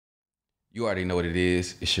You already know what it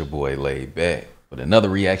is. It's your boy Laid Back with another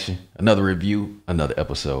reaction, another review, another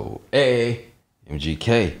episode. Hey,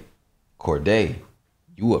 MGK, Cordae,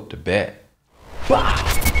 you up to bat. Bah!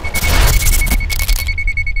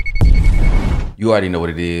 You already know what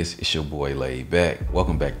it is. It's your boy Laid Back.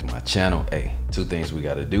 Welcome back to my channel. Hey, two things we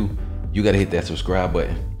gotta do. You gotta hit that subscribe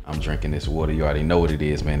button. I'm drinking this water. You already know what it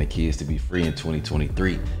is, man. The kids to be free in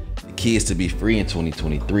 2023. The kids to be free in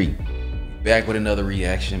 2023. Back with another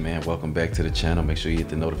reaction, man. Welcome back to the channel. Make sure you hit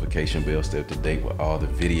the notification bell, stay up to date with all the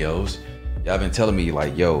videos. Y'all been telling me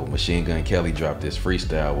like, yo, Machine Gun Kelly dropped this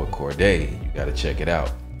freestyle with Cordae. You gotta check it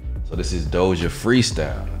out. So this is Doja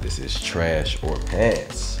Freestyle. This is Trash or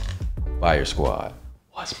Pass. Fire Squad,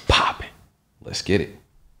 what's poppin'? Let's get it.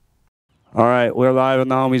 All right, we're live in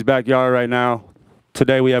the homie's backyard right now.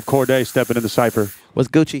 Today we have Cordae stepping in the cypher. What's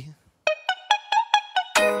Gucci?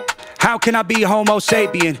 How can I be homo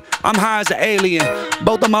sapien? I'm high as an alien.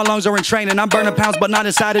 Both of my lungs are in training. I'm burning pounds, but not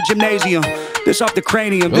inside a gymnasium. This off the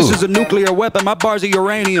cranium. This is a nuclear weapon. My bars are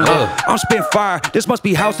uranium. I'm spitting fire. This must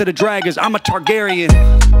be House of the Dragons. I'm a Targaryen.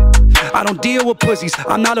 I don't deal with pussies.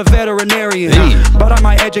 I'm not a veterinarian. But I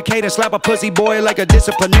might educate and slap a pussy boy like a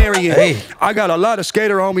disciplinarian. I got a lot of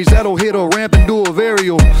skater homies that'll hit a ramp and do a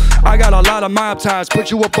varial. I got a lot of mob ties.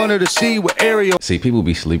 Put you up under the sea with Ariel. See, people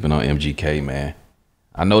be sleeping on MGK, man.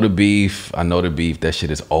 I know the beef. That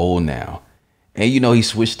shit is old now. And you know, he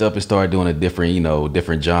switched up and started doing a different,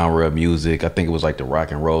 different genre of music. I think it was like the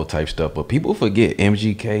rock and roll type stuff. But people forget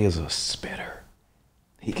MGK is a spitter.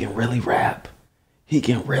 He can really rap. He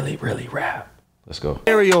can really rap. Let's go.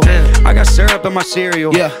 I got syrup in my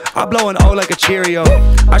cereal. Yeah. I blow an O like a Cheerio.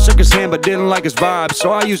 I shook his hand but didn't like his vibe,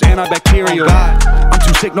 so I use antibacterial. I'm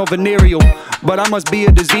too sick, no venereal. But I must be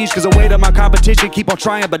a disease, cause the weight of my competition keep on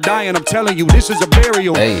trying but dying. I'm telling you, this is a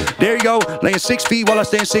burial. There you go, laying 6 feet while I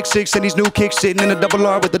stand 6'6", and these new kicks sitting in a double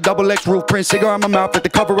R with the double X roof print. Cigar in my mouth at the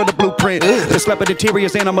cover of the blueprint. The slap of the interior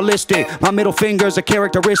is animalistic. My middle finger is a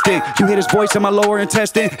characteristic. You hear his voice in my lower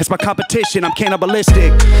intestine. It's my competition, I'm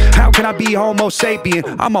cannibalistic. How can I be homo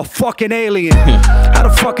sapien? I'm a fucking alien. How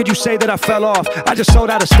the fuck could you say that I fell off? I just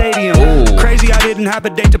sold out a stadium. Crazy I didn't have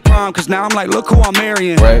a date to prom, cause now I'm like, look who I'm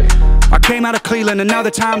marrying. I came out of Cleveland and now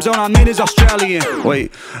the time zone I'm in is Australian.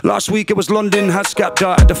 Wait, last week it was London, had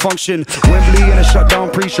Skepta at the function. Wembley and a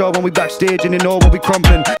shutdown pre-show when we backstage and you know we'll be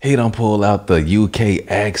crumbling. He done pull out the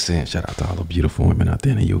UK accent. Shout out to all the beautiful women out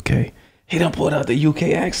there in the UK. He done pulled out the UK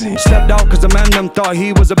accent. Stepped out cause the man them thought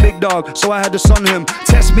he was a big dog, so I had to sun him.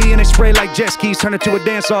 Test me and they spray like jet skis, turn it to a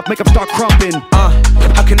dance off, make them start crumping.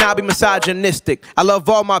 How can I be misogynistic? I love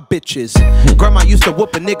all my bitches. Grandma used to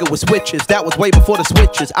whoop a nigga with switches. That was way before the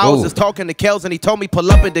switches. I was just talking to Kels and he told me pull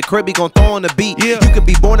up in the crib, he gon' throw on the beat. You could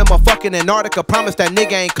be born in motherfucking Antarctica, promise that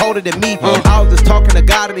nigga ain't colder than me. I was just talking to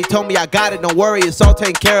God and he told me I got it, don't worry, it's all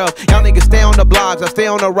taken care of. Y'all niggas stay on the blogs, I stay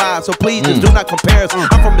on the ride, so please just do not compare us.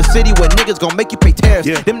 I'm from the city where niggas gon' make you pay tears.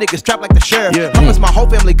 Them niggas strapped like the sheriff. Promise my whole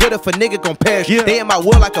family good if a nigga gon' perish. They in my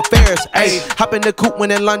wood like a Ferris. Hop in the coupe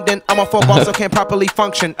when in London. I'm a football so can't properly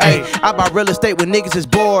function. I buy real estate when niggas is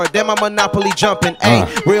bored. Then my monopoly jumping.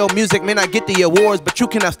 Real music may not get the awards, but you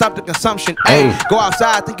cannot stop the consumption. Go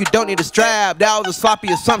outside, think you don't need a strap. That was a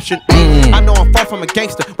sloppy assumption. I know I'm far from a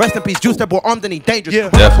gangster. Rest in peace, Juice, that boy armed and he dangerous.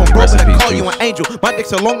 Definitely rest in peace, call you an angel. My dick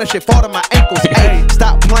so long that shit fall to my ankles.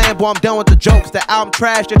 Stop playing, boy, I'm done with the jokes. That album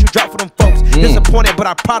trash that you drop for them folks. Disappointed, but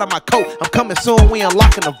I'm proud of my coat. I'm coming soon, we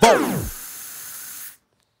unlocking the vote.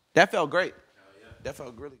 That felt great. That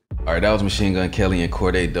felt really. All right, that was Machine Gun Kelly and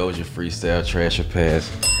Cordae, Doja Freestyle, Trash or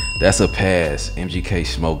Pass. That's a pass. MGK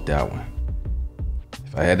smoked that one.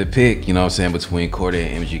 If I had to pick, you know what I'm saying, between Cordae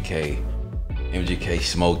and MGK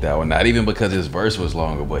smoked that one. Not even because his verse was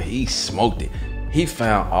longer, but he smoked it. He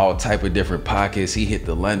found all type of different pockets. He hit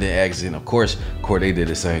the London accent. Of course, Cordae did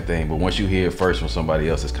the same thing, but once you hear it first from somebody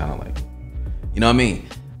else, it's kind of like, you know what I mean?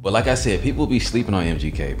 But like I said, people be sleeping on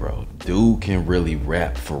MGK, bro. Dude can really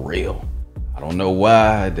rap for real. I don't know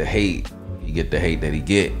why the hate, he get the hate that he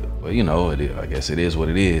get, but you know, I guess it is what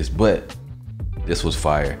it is, but this was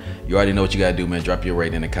fire. You already know what you gotta do, man. Drop your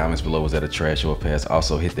rating in the comments below. Was that a trash or a pass?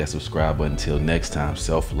 Also hit that subscribe button. Until next time,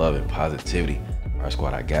 self-love and positivity. Fire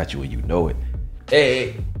Squad, I got you and you know it.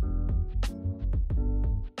 Hey.